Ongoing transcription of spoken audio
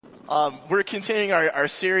We're continuing our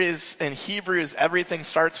series in Hebrews. Everything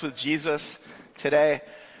starts with Jesus today.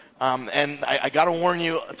 And I got to warn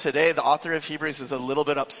you, today the author of Hebrews is a little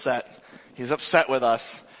bit upset. He's upset with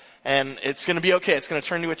us. And it's going to be okay. It's going to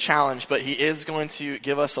turn into a challenge, but he is going to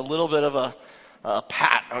give us a little bit of a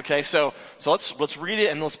pat. Okay, so let's read it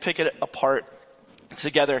and let's pick it apart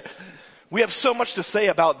together. We have so much to say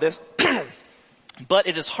about this, but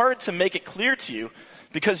it is hard to make it clear to you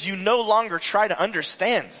because you no longer try to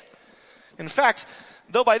understand. In fact,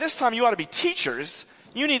 though by this time you ought to be teachers,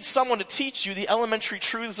 you need someone to teach you the elementary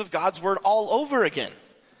truths of God's word all over again.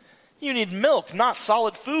 You need milk, not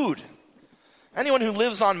solid food. Anyone who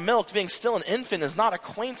lives on milk, being still an infant, is not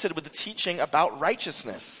acquainted with the teaching about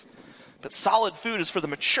righteousness. But solid food is for the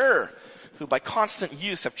mature, who by constant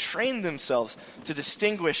use have trained themselves to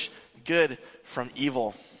distinguish good from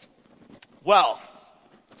evil. Well,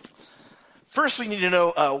 first we need to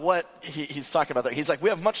know what he's talking about there. He's like, we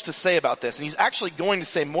have much to say about this. And he's actually going to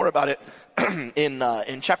say more about it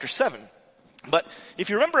in chapter 7. But if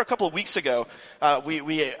you remember a couple of weeks ago,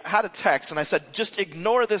 we had a text and I said, just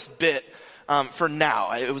ignore this bit for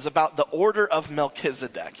now. It was about the order of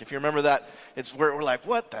Melchizedek. If you remember that, it's where we're like,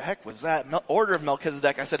 what the heck was that? Order of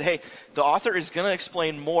Melchizedek. I said, hey, the author is going to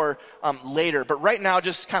explain more later. But right now,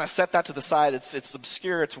 just kind of set that to the side. It's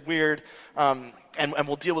obscure. It's weird. And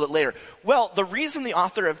we'll deal with it later. Well, the reason the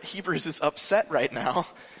author of Hebrews is upset right now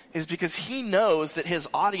is because he knows that his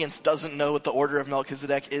audience doesn't know what the order of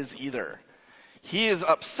Melchizedek is either. He is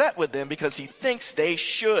upset with them because he thinks they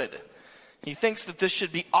should. He thinks that this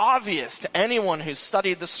should be obvious to anyone who's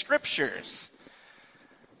studied the scriptures.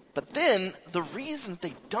 But then, the reason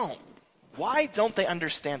they don't, why don't they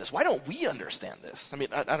understand this? Why don't we understand this? I mean,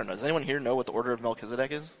 I don't know. Does anyone here know what the order of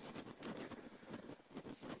Melchizedek is?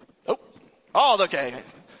 Oh, okay.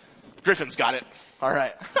 Griffin's got it. All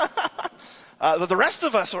right. But the rest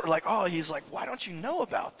of us are like, oh, he's like, why don't you know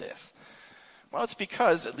about this? Well, it's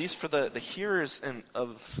because, at least for the hearers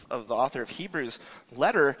of the author of Hebrews'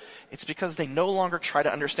 letter, it's because they no longer try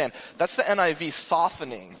to understand. That's the NIV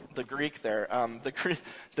softening the Greek there.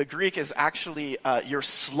 The Greek is actually, you're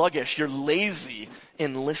sluggish, you're lazy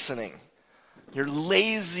in listening. You're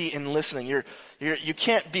lazy in listening. You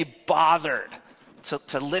can't be bothered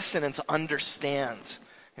to listen and to understand.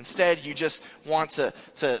 Instead, you just want to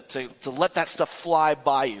let that stuff fly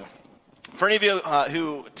by you. For any of you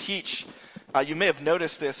who teach, you may have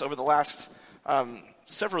noticed this over the last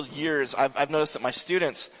several years. I've noticed that my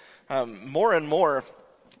students, more and more,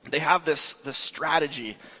 they have this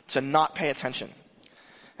strategy to not pay attention.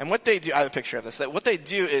 And what they do, I have a picture of this, that what they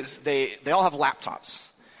do is they all have laptops.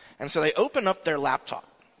 And so they open up their laptop.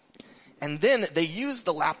 And then they use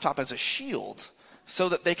the laptop as a shield so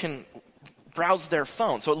that they can browse their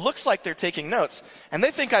phone. So it looks like they're taking notes. And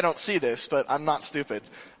they think I don't see this, but I'm not stupid.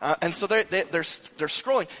 And so they're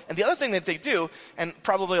scrolling. And the other thing that they do, and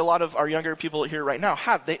probably a lot of our younger people here right now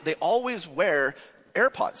have, they always wear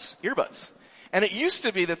earbuds. And it used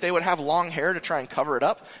to be that they would have long hair to try and cover it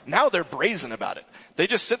up. Now they're brazen about it. They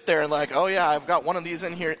just sit there and like, oh yeah, I've got one of these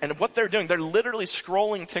in here. And what they're doing, they're literally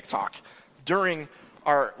scrolling TikTok during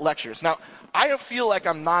our lectures. Now, I feel like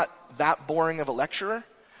I'm not that boring of a lecturer.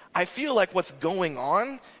 I feel like what's going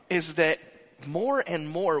on is that more and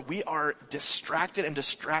more we are distracted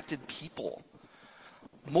people.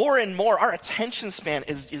 More and more our attention span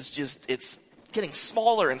is just, it's getting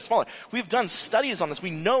smaller and smaller. We've done studies on this. We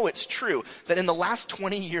know it's true that in the last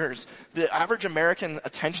 20 years, the average American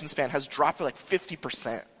attention span has dropped by like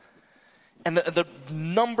 50%. And the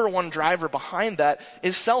number one driver behind that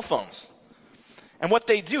is cell phones. And what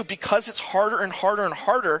they do, because it's harder and harder and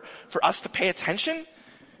harder for us to pay attention,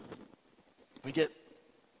 we get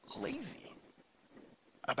lazy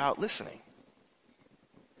about listening.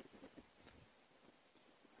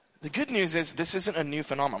 The good news is this isn't a new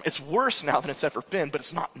phenomenon. It's worse now than it's ever been, but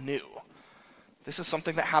it's not new. This is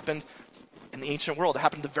something that happened in the ancient world. It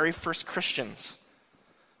happened to the very first Christians.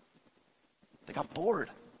 They got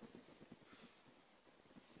bored.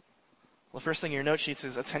 Well, the first thing in your note sheets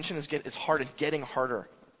is attention is hard and getting harder.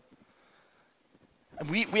 And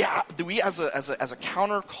we as a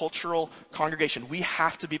countercultural congregation, we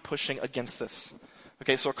have to be pushing against this.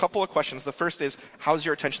 Okay, so a couple of questions. The first is, how's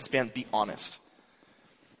your attention span? Be honest.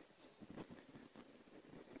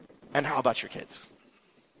 And how about your kids?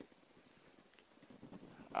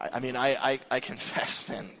 I confess,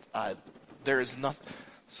 man, there is nothing.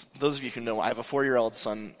 Those of you who know, I have a 4-year-old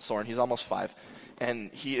son, Soren. He's almost 5.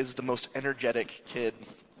 And he is the most energetic kid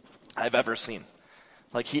I've ever seen.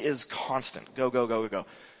 Like, he is constant. Go, go, go, go, go.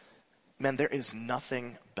 Man, there is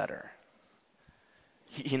nothing better.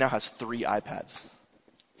 He now has 3 iPads.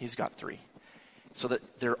 He's got 3. so that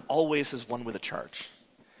there always is one with a charge.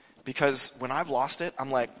 Because when I've lost it,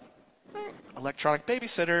 I'm like, electronic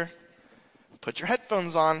babysitter, put your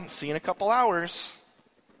headphones on, see you in a couple hours.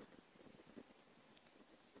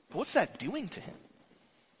 But what's that doing to him?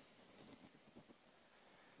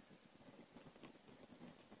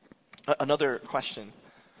 Another question.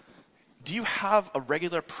 Do you have a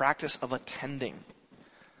regular practice of attending?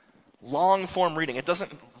 Long form reading. It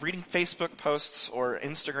doesn't, reading Facebook posts or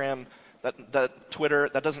Instagram, that Twitter,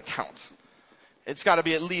 that doesn't count. It's got to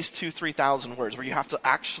be at least 2,000-3,000 words where you have to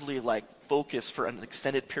actually focus for an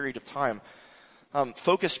extended period of time.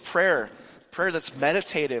 Focused prayer that's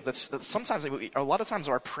meditative. That's sometimes, a lot of times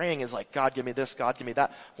our praying is like, God, give me this, God, give me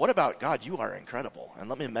that. What about, God, you are incredible, and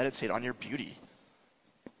let me meditate on your beauty.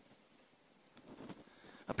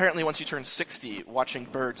 Apparently, once you turn 60, watching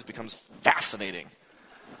birds becomes fascinating.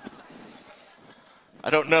 I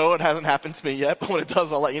don't know, it hasn't happened to me yet, but when it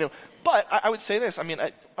does, I'll let you know. But I would say this,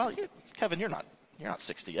 Kevin, you're not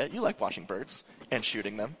 60 yet. You like watching birds and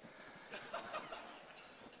shooting them.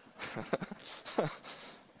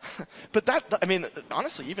 But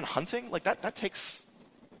honestly, even hunting, that takes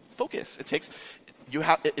focus.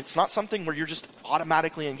 It's not something where you're just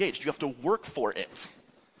automatically engaged. You have to work for it.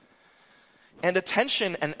 And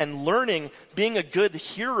attention and learning, being a good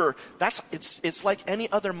hearer, it's like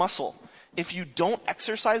any other muscle. If you don't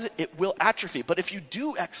exercise it, it will atrophy. But if you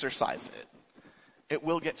do exercise it, it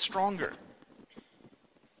will get stronger.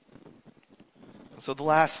 So the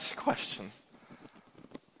last question.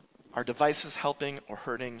 Are devices helping or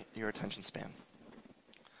hurting your attention span?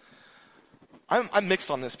 I'm mixed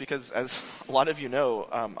on this because, as a lot of you know,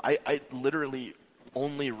 I literally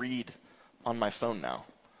only read on my phone now.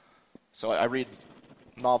 So I read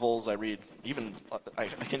novels, I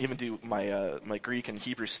can even do my Greek and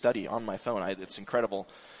Hebrew study on my phone. It's incredible.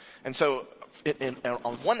 And so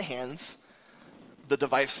on one hand, the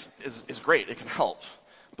device is great, it can help.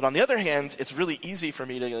 But on the other hand, it's really easy for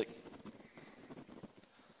me to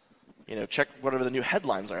check whatever the new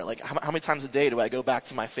headlines are. How many times a day do I go back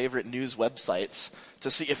to my favorite news websites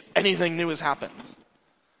to see if anything new has happened?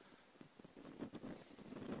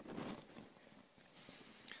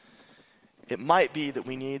 It might be that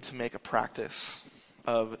we need to make a practice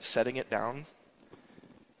of setting it down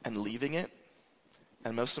and leaving it,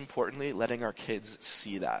 and most importantly, letting our kids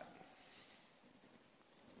see that.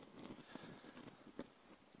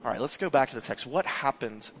 All right, let's go back to the text. What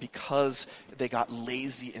happened because they got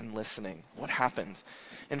lazy in listening? What happened?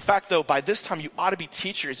 In fact, though, by this time you ought to be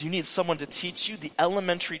teachers. You need someone to teach you the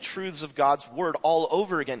elementary truths of God's word all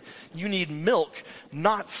over again. You need milk,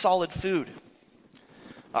 not solid food.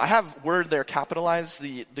 I have word there capitalized.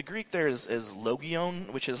 The Greek there is logion,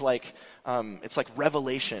 which is it's like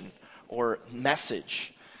revelation or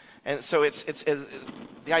message. And so it's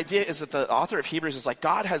the idea is that the author of Hebrews is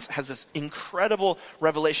God has this incredible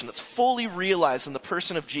revelation that's fully realized in the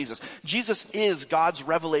person of Jesus. Jesus is God's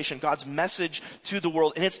revelation, God's message to the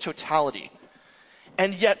world in its totality.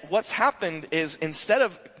 And yet what's happened is, instead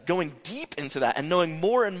of going deep into that and knowing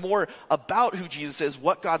more and more about who Jesus is,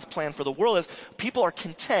 what God's plan for the world is, these people are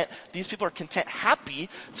content, happy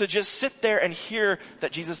to just sit there and hear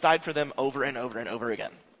that Jesus died for them over and over and over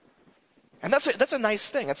again. And that's a nice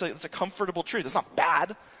thing. It's a comfortable truth. It's not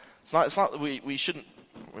bad. It's not we shouldn't,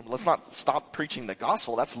 let's not stop preaching the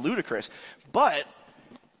gospel. That's ludicrous. But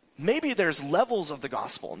maybe there's levels of the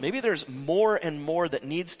gospel. Maybe there's more and more that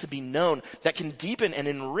needs to be known that can deepen and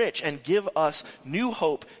enrich and give us new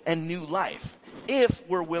hope and new life if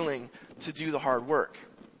we're willing to do the hard work.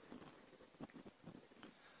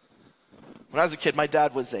 When I was a kid, my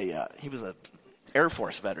dad was he was a Air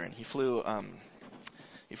Force veteran. He flew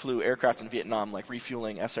aircraft in Vietnam,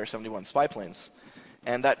 refueling SR-71 spy planes.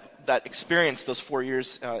 And that experience, those 4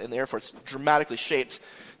 years in the Air Force, dramatically shaped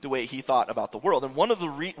the way he thought about the world. And one of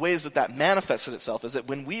the ways that manifested itself is that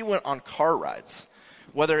when we went on car rides,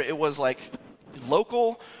 whether it was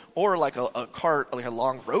local or a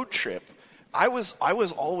long road trip, I was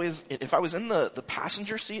always, if I was in the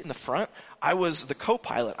passenger seat in the front, I was the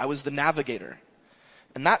co-pilot, I was the navigator.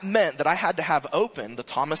 And that meant that I had to have open the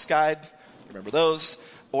Thomas Guide, remember those,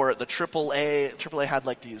 or the AAA. AAA had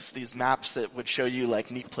these maps that would show you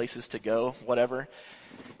neat places to go, whatever.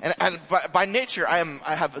 And by nature, I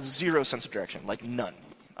have a zero sense of direction, none.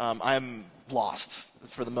 I'm lost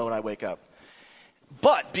for the moment I wake up.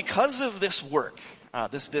 But because of this work,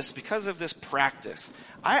 because of this practice,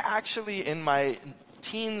 I actually, in my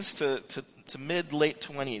teens to mid-late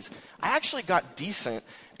 20s, I actually got decent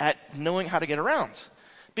at knowing how to get around.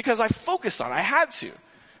 Because I focused on it. I had to.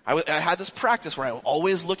 I had this practice where I was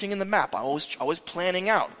always looking in the map. I was always planning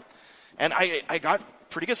out. And I got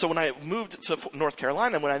pretty good. So when I moved to North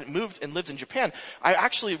Carolina, when I moved and lived in Japan, I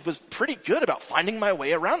actually was pretty good about finding my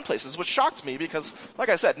way around places, which shocked me because, like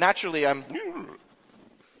I said, naturally I'm...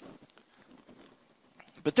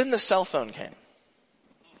 But then the cell phone came.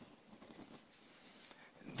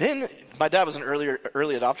 Then my dad was an early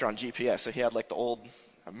adopter on GPS, so he had like the old,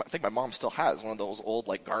 I think my mom still has one of those old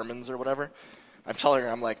like Garmin's or whatever. I'm telling her,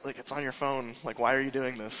 I'm like, look, it's on your phone. Like, why are you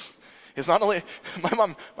doing this? It's not only, my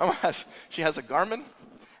mom she has a Garmin,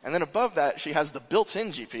 and then above that, she has the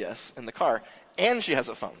built-in GPS in the car, and she has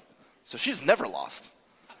a phone. So she's never lost.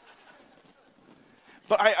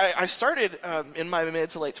 But I started, in my mid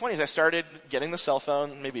to late 20s, I started getting the cell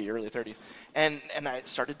phone, maybe early 30s, and I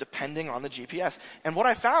started depending on the GPS. And what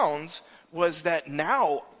I found was that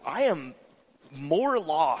now I am more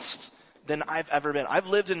lost than I've ever been. I've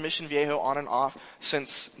lived in Mission Viejo on and off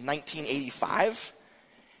since 1985,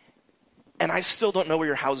 and I still don't know where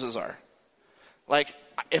your houses are. Like,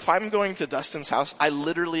 if I'm going to Dustin's house, I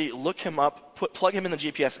literally look him up, plug him in the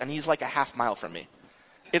GPS, and he's like a half mile from me.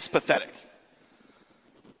 It's pathetic.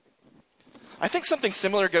 I think something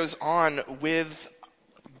similar goes on with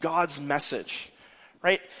God's message,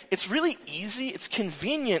 right? It's really easy, it's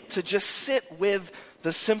convenient to just sit with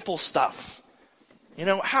the simple stuff. You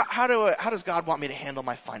know, how does God want me to handle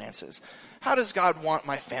my finances? How does God want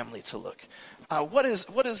my family to look? What is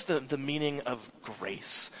the meaning of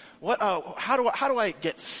grace? How do I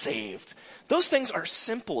get saved? Those things are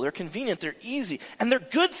simple, they're convenient, they're easy, and they're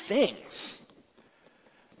good things.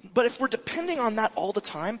 But if we're depending on that all the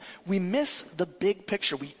time, we miss the big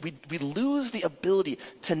picture. We lose the ability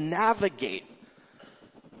to navigate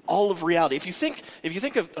all of reality. If you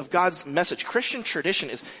think of God's message, Christian tradition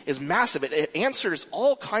is massive. It answers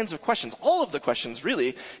all kinds of questions. All of the questions,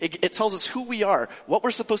 really. It tells us who we are, what we're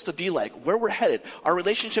supposed to be like, where we're headed, our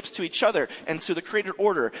relationships to each other and to the created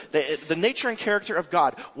order, the nature and character of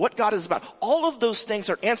God, what God is about. All of those things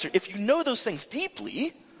are answered. If you know those things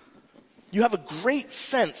deeply, you have a great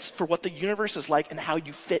sense for what the universe is like and how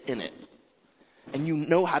you fit in it. And you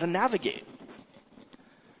know how to navigate.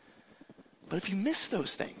 But if you miss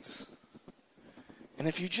those things, and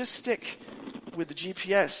if you just stick with the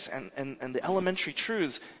GPS and the elementary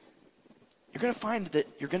truths, you're going to find that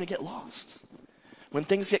you're going to get lost. When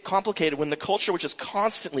things get complicated, when the culture, which is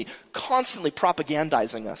constantly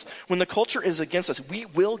propagandizing us, when the culture is against us, we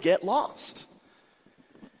will get lost.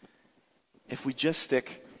 If we just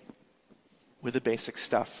stick with the basic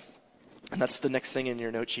stuff. And that's the next thing in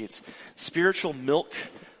your note sheets. Spiritual milk,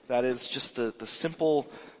 that is just the simple,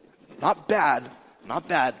 not bad,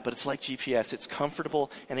 but it's like GPS. It's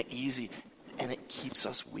comfortable and it's easy, and it keeps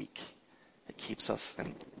us weak. It keeps us,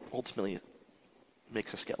 and ultimately it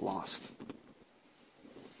makes us get lost.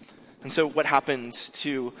 And so what happens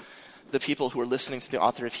to the people who are listening to the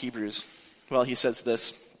author of Hebrews? Well, he says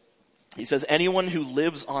this. He says, anyone who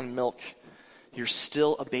lives on milk, you're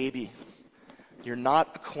still a baby. You're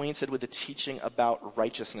not acquainted with the teaching about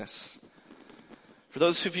righteousness. For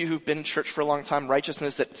those of you who've been in church for a long time,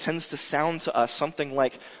 righteousness, that tends to sound to us something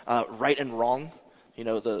like right and wrong. You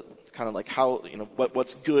know, the kind of like how, you know,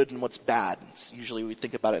 what's good and what's bad. It's usually we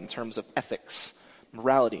think about it in terms of ethics,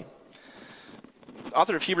 morality. The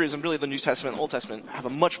author of Hebrews and really the New Testament and Old Testament have a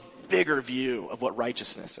much bigger view of what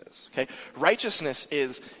righteousness is. Okay, righteousness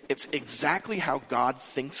it's exactly how God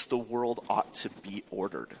thinks the world ought to be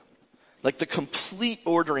ordered. Like the complete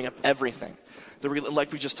ordering of everything.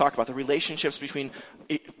 Like we just talked about, the relationships between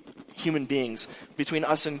human beings, between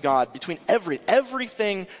us and God, between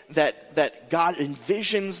everything that God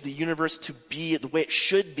envisions the universe to be the way it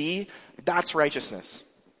should be, that's righteousness.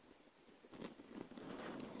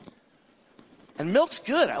 And milk's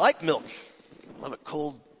good. I like milk. I love a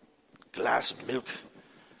cold glass of milk.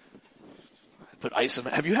 I put ice in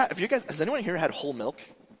it. Has anyone here had whole milk?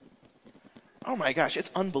 Oh my gosh,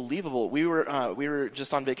 it's unbelievable. We were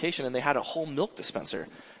just on vacation and they had a whole milk dispenser.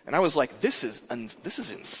 And I was like, this is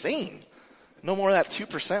insane. No more of that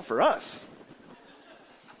 2% for us.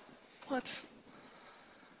 What?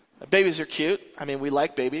 Babies are cute. I mean, we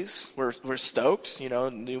like babies. We're stoked. You know,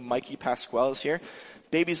 new Mikey Pasquale is here.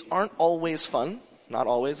 Babies aren't always fun. Not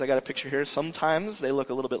always. I got a picture here. Sometimes they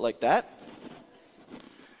look a little bit like that.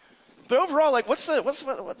 But overall, like, what's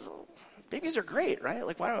babies are great, right?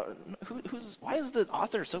 Like, why is the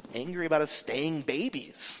author so angry about us staying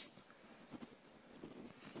babies?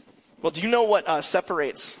 Well, do you know what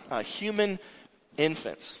separates human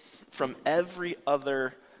infants from every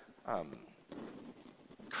other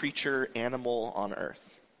creature, animal on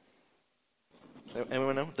Earth?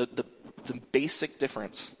 Anyone know? The basic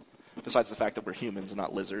difference, besides the fact that we're humans and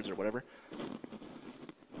not lizards or whatever.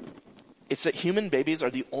 It's that human babies are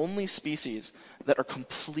the only species that are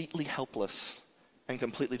completely helpless and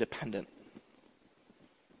completely dependent.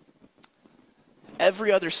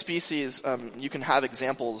 Every other species, you can have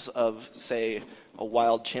examples of, say, a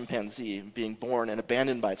wild chimpanzee being born and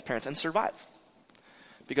abandoned by its parents and survive.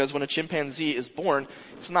 Because when a chimpanzee is born,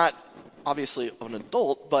 it's not obviously an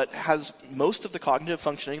adult, but has most of the cognitive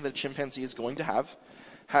functioning that a chimpanzee is going to have,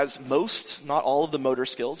 has most, not all of the motor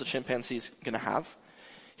skills a chimpanzee is going to have.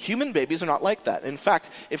 Human babies are not like that. In fact,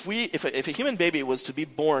 if a human baby was to be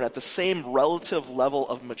born at the same relative level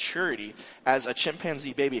of maturity as a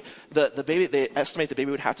chimpanzee baby, the baby, they estimate the baby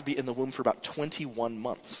would have to be in the womb for about 21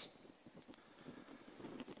 months.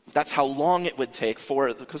 That's how long it would take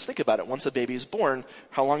because think about it, once a baby is born,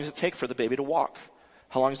 how long does it take for the baby to walk?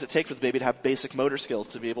 How long does it take for the baby to have basic motor skills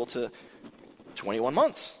to be able to, 21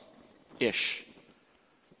 months-ish.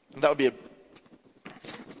 That would be a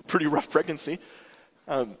pretty rough pregnancy.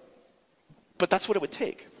 But that's what it would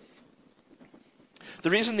take. The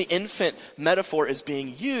reason the infant metaphor is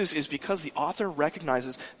being used is because the author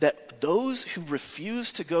recognizes that those who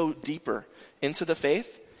refuse to go deeper into the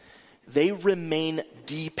faith, they remain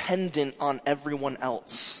dependent on everyone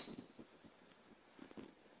else.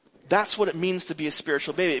 That's what it means to be a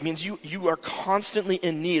spiritual baby. It means you are constantly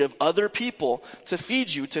in need of other people to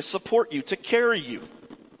feed you, to support you, to carry you.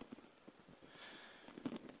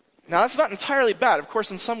 Now, that's not entirely bad. Of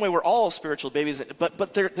course, in some way, we're all spiritual babies,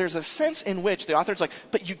 but there's a sense in which the author's like,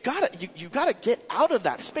 but you gotta get out of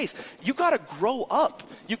that space. You gotta grow up.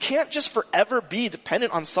 You can't just forever be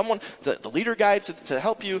dependent on someone, the leader guide to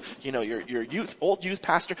help you, your old youth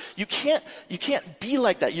pastor. You can't be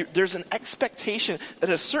like that. There's an expectation that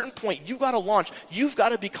at a certain point, you gotta launch. You've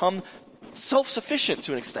gotta become self-sufficient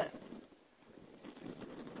to an extent.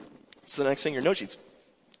 So the next thing, your note sheets.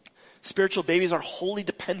 Spiritual babies are wholly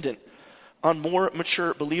dependent on more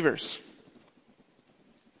mature believers.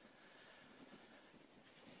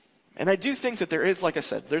 And I do think that there is, like I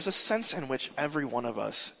said, there's a sense in which every one of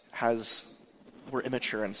us we're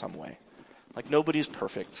immature in some way. Like nobody's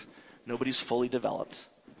perfect. Nobody's fully developed.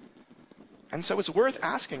 And so it's worth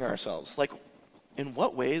asking ourselves, like, in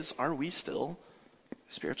what ways are we still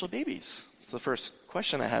spiritual babies? It's the first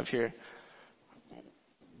question I have here.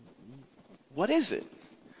 What is it?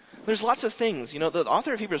 There's lots of things. The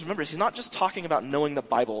author of Hebrews, remember, he's not just talking about knowing the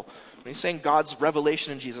Bible. When he's saying God's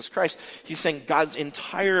revelation in Jesus Christ, he's saying God's the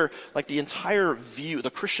entire view,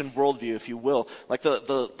 the Christian worldview, if you will, like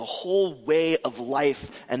the whole way of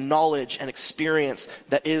life and knowledge and experience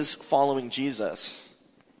that is following Jesus.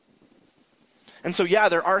 And so, yeah,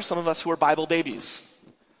 there are some of us who are Bible babies.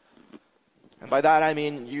 And by that I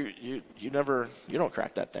mean you don't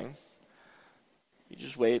crack that thing. You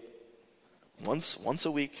just wait. Once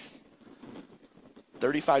a week,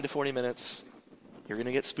 35 to 40 minutes, you're going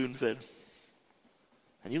to get spoon-fed.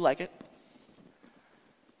 And you like it.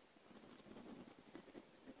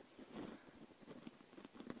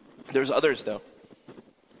 There's others, though.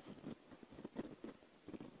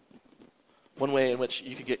 One way in which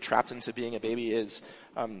you could get trapped into being a baby is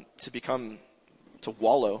to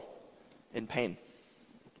wallow in pain.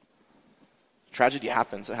 Tragedy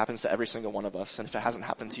happens. It happens to every single one of us. And if it hasn't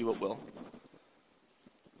happened to you, it will.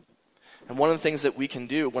 And one of the things that we can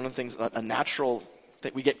do, one of the things, a natural,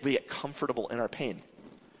 that we get comfortable in our pain.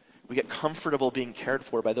 We get comfortable being cared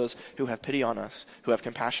for by those who have pity on us, who have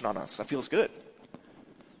compassion on us. That feels good.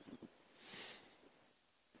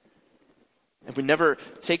 If we never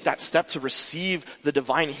take that step to receive the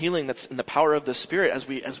divine healing that's in the power of the Spirit as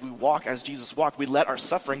we walk, as Jesus walked, we let our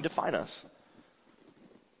suffering define us.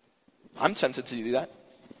 I'm tempted to do that.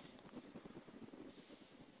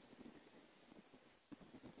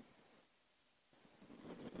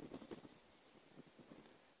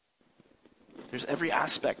 There's every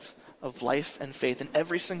aspect of life and faith, and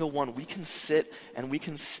every single one, we can sit and we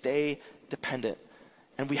can stay dependent.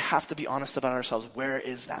 And we have to be honest about ourselves. Where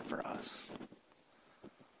is that for us?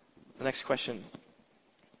 The next question,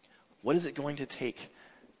 what is it going to take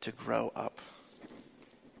to grow up?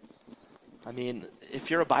 I mean, if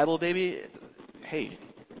you're a Bible baby, hey,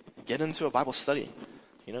 get into a Bible study.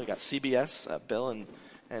 You got CBS, Bill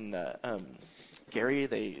and Gary,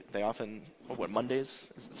 they often, Mondays?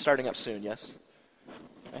 It's starting up soon, yes?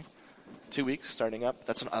 Okay. 2 weeks starting up.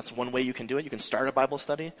 That's one way you can do it. You can start a Bible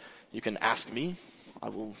study. You can ask me. I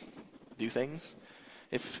will do things.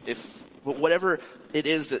 But whatever it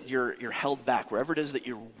is that you're held back, wherever it is that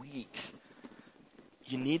you're weak,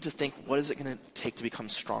 you need to think, what is it going to take to become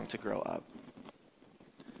strong, to grow up?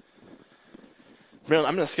 I'm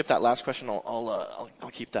going to skip that last question. I'll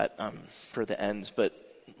keep that for the end. But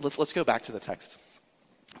let's go back to the text.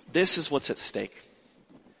 This is what's at stake.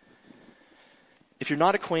 you're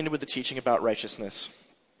not acquainted with the teaching about righteousness,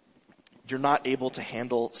 you're not able to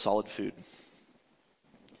handle solid food.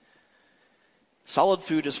 Solid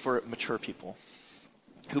food is for mature people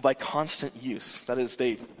who by constant use, that is,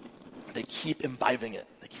 they keep imbibing it,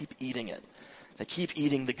 they keep eating it, they keep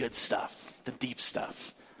eating the good stuff, the deep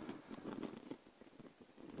stuff.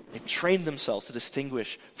 They've trained themselves to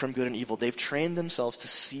distinguish from good and evil. They've trained themselves to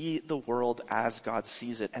see the world as God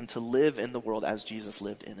sees it and to live in the world as Jesus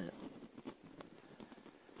lived in it.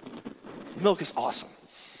 Milk is awesome,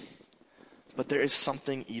 but there is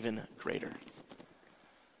something even greater.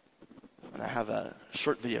 And I have a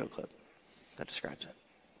short video clip that describes it.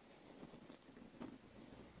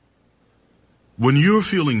 When you're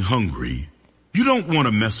feeling hungry, you don't want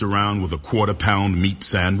to mess around with a quarter-pound meat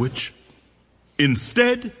sandwich.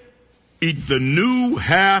 Instead, eat the new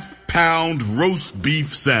half-pound roast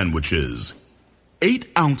beef sandwiches. 8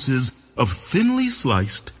 ounces of thinly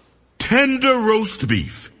sliced, tender roast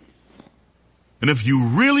beef. And if you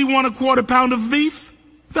really want a quarter pound of beef,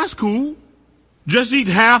 that's cool. Just eat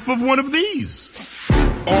half of one of these.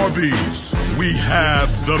 Arby's, we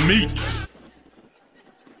have the meat.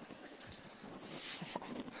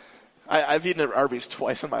 I've eaten at Arby's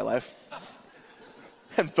twice in my life,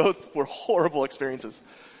 and both were horrible experiences.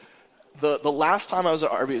 The last time I was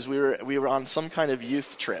at Arby's, we were on some kind of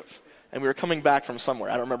youth trip, and we were coming back from somewhere.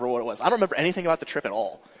 I don't remember what it was. I don't remember anything about the trip at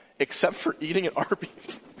all, except for eating at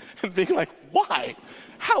Arby's and being like, why?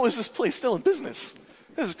 How is this place still in business?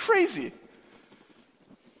 This is crazy.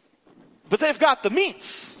 But they've got the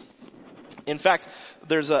meats. In fact,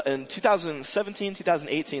 in 2017,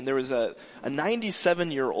 2018, there was a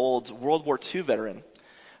 97-year-old World War II veteran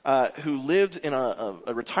who lived in a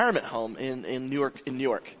retirement home in New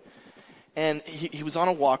York. And he was on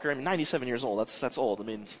a walker. I mean, 97 years old. That's old. I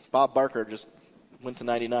mean, Bob Barker just went to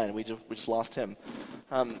 99, and we just lost him.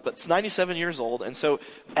 But it's 97 years old, and so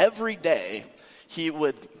every day he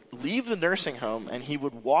would leave the nursing home and he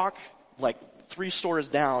would walk like 3 stores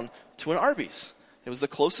down to an Arby's. It was the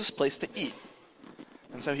closest place to eat.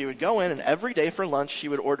 And so he would go in, and every day for lunch he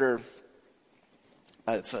would order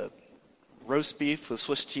it's a roast beef with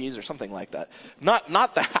Swiss cheese or something like that. Not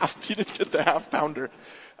the half. He didn't get the half pounder.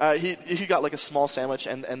 He got like a small sandwich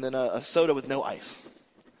and then a soda with no ice.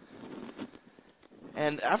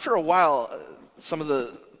 And after a while, some of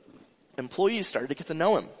the employees started to get to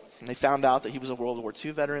know him. And they found out that he was a World War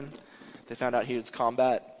II veteran. They found out he was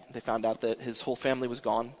combat. They found out that his whole family was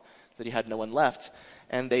gone, that he had no one left.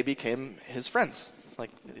 And they became his friends.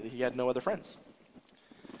 Like, he had no other friends.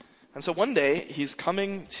 And so one day, he's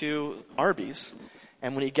coming to Arby's.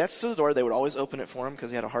 And when he gets to the door, they would always open it for him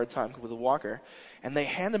because he had a hard time with a walker. And they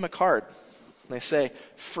hand him a card. And they say,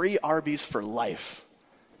 "Free Arby's for life."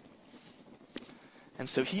 And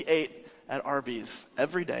so he ate at Arby's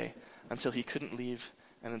every day until he couldn't leave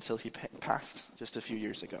and until he passed just a few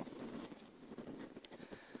years ago.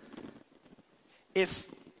 If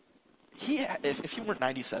he weren't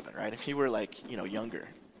 97, right? If he were younger,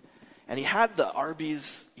 and he had the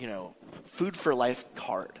Arby's, food for life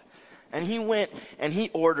card, and he went and he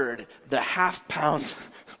ordered the half-pound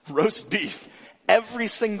roast beef every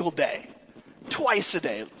single day, twice a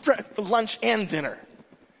day, lunch and dinner,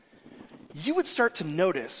 you would start to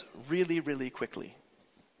notice really, really quickly.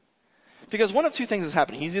 Because one of two things is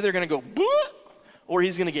happening. He's either going to go, or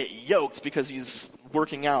he's going to get yoked because he's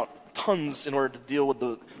working out tons in order to deal with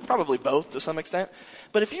probably both to some extent.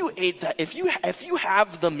 But if you ate that, if you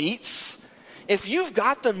have the meats, if you've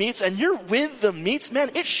got the meats and you're with the meats,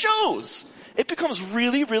 man, it shows. It becomes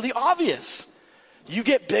really, really obvious. You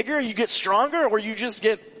get bigger, you get stronger, or you just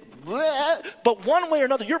get but one way or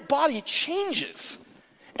another, your body changes.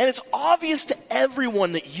 And it's obvious to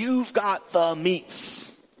everyone that you've got the meats.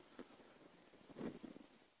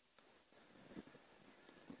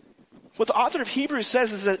 What the author of Hebrews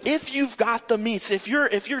says is that if you've got the meats, if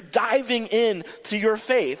you're diving in to your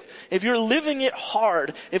faith, if you're living it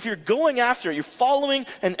hard, if you're going after it, you're following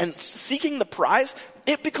and seeking the prize,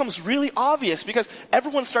 it becomes really obvious because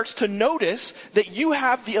everyone starts to notice that you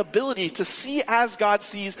have the ability to see as God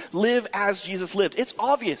sees, live as Jesus lived. It's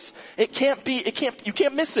obvious. You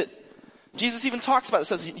can't miss it. Jesus even talks about it.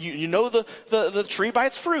 Says, you know the tree by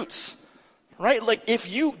its fruits. Right? Like, if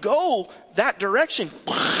you go that direction,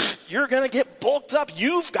 you're going to get bulked up.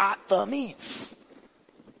 You've got the meats.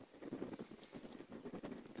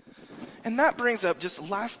 And that brings up just the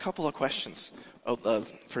last couple of questions.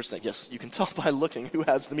 First thing, yes, you can tell by looking who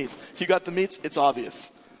has the meats. If you got the meats, it's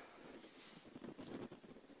obvious.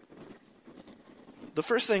 The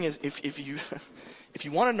first thing is, if you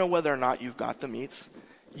want to know whether or not you've got the meats,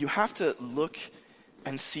 you have to look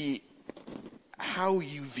and see how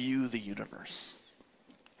you view the universe.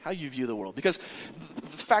 How you view the world. Because the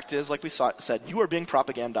fact is, like we said, you are being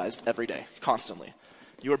propagandized every day, constantly.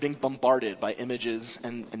 You are being bombarded by images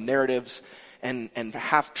and narratives and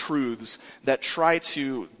half-truths that try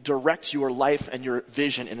to direct your life and your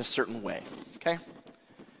vision in a certain way. Okay?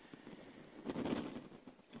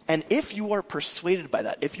 And if you are persuaded by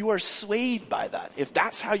that, if you are swayed by that, if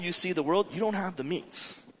that's how you see the world, you don't have the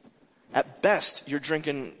meats. At best, you're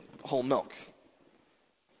drinking whole milk.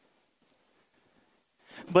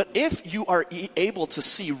 But if you are able to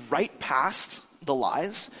see right past the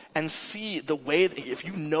lies and see the way that if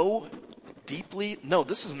you know deeply, no,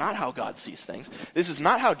 this is not how God sees things. This is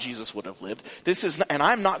not how Jesus would have lived. This is not, and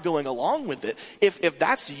I'm not going along with it. If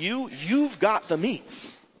that's you, you've got the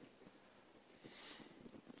meats.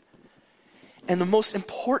 And the most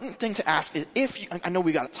important thing to ask is I know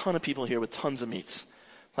we got a ton of people here with tons of meats.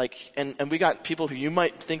 And we got people who you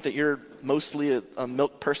might think that you're mostly a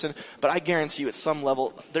milk person, but I guarantee you at some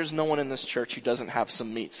level, there's no one in this church who doesn't have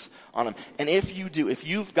some meats on them. And if you do, if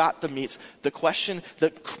you've got the meats,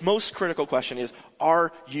 the most critical question is,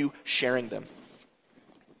 are you sharing them?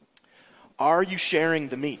 Are you sharing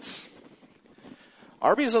the meats?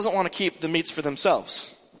 Arby's doesn't want to keep the meats for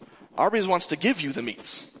themselves. Arby's wants to give you the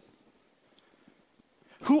meats.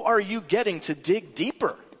 Who are you getting to dig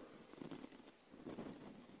deeper?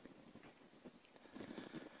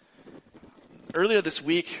 Earlier this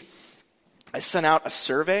week, I sent out a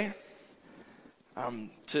survey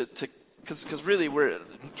because really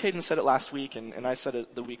Caden said it last week and I said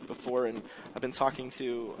it the week before, and I've been talking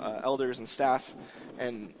to elders and staff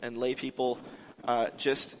and lay people.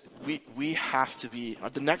 We have to be,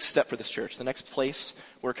 the next step for this church, the next place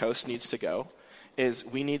where Coast needs to go is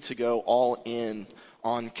we need to go all in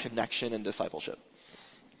on connection and discipleship.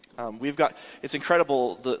 It's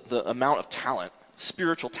incredible the amount of talent,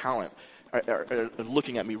 spiritual talent, are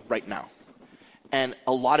looking at me right now. And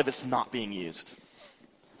a lot of it's not being used.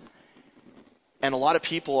 And a lot of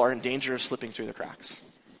people are in danger of slipping through the cracks.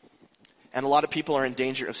 And a lot of people are in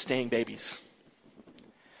danger of staying babies.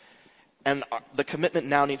 And the commitment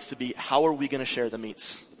now needs to be, how are we going to share the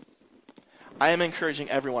meats? I am encouraging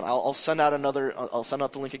everyone. I'll send out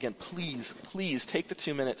the link again. Please take the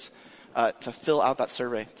 2 minutes to fill out that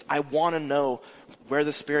survey. I want to know where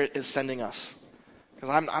the Spirit is sending us.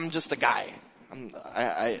 Because I'm just a guy.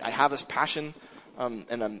 I have this passion,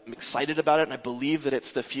 and I'm excited about it, and I believe that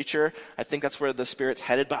it's the future. I think that's where the Spirit's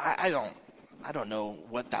headed, but I don't know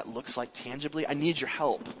what that looks like tangibly. I need your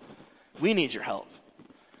help. We need your help.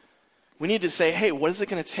 We need to say, hey, what is it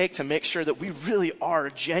going to take to make sure that we really are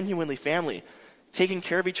genuinely family, taking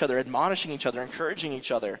care of each other, admonishing each other, encouraging each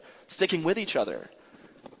other, sticking with each other?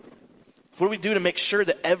 What do we do to make sure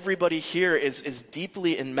that everybody here is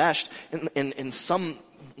deeply enmeshed in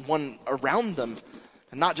someone around them,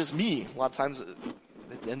 and not just me? A lot of times it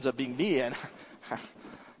ends up being me, and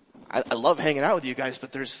I love hanging out with you guys,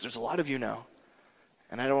 but there's a lot of you now,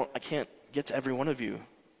 and I can't get to every one of you.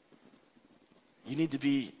 You need to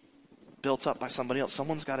be built up by somebody else.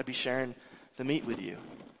 Someone's got to be sharing the meat with you,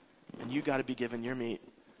 and you got to be giving your meat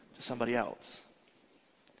to somebody else.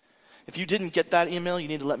 If you didn't get that email, you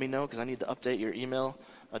need to let me know because I need to update your email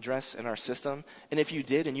address in our system. And if you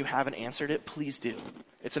did and you haven't answered it, please do.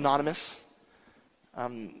 It's anonymous,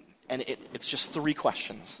 and it's just 3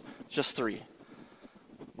 questions. Just 3.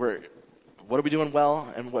 What are we doing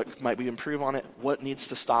well, and what might we improve on it? What needs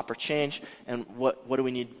to stop or change, and what do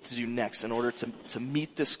we need to do next in order to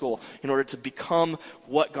meet this goal, in order to become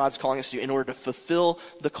what God's calling us to do, in order to fulfill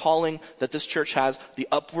the calling that this church has, the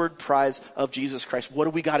upward prize of Jesus Christ? What do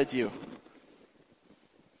we got to do?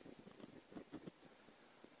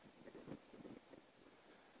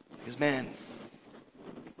 Because, man,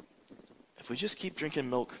 if we just keep drinking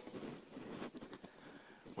milk,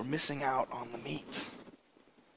 we're missing out on the meat.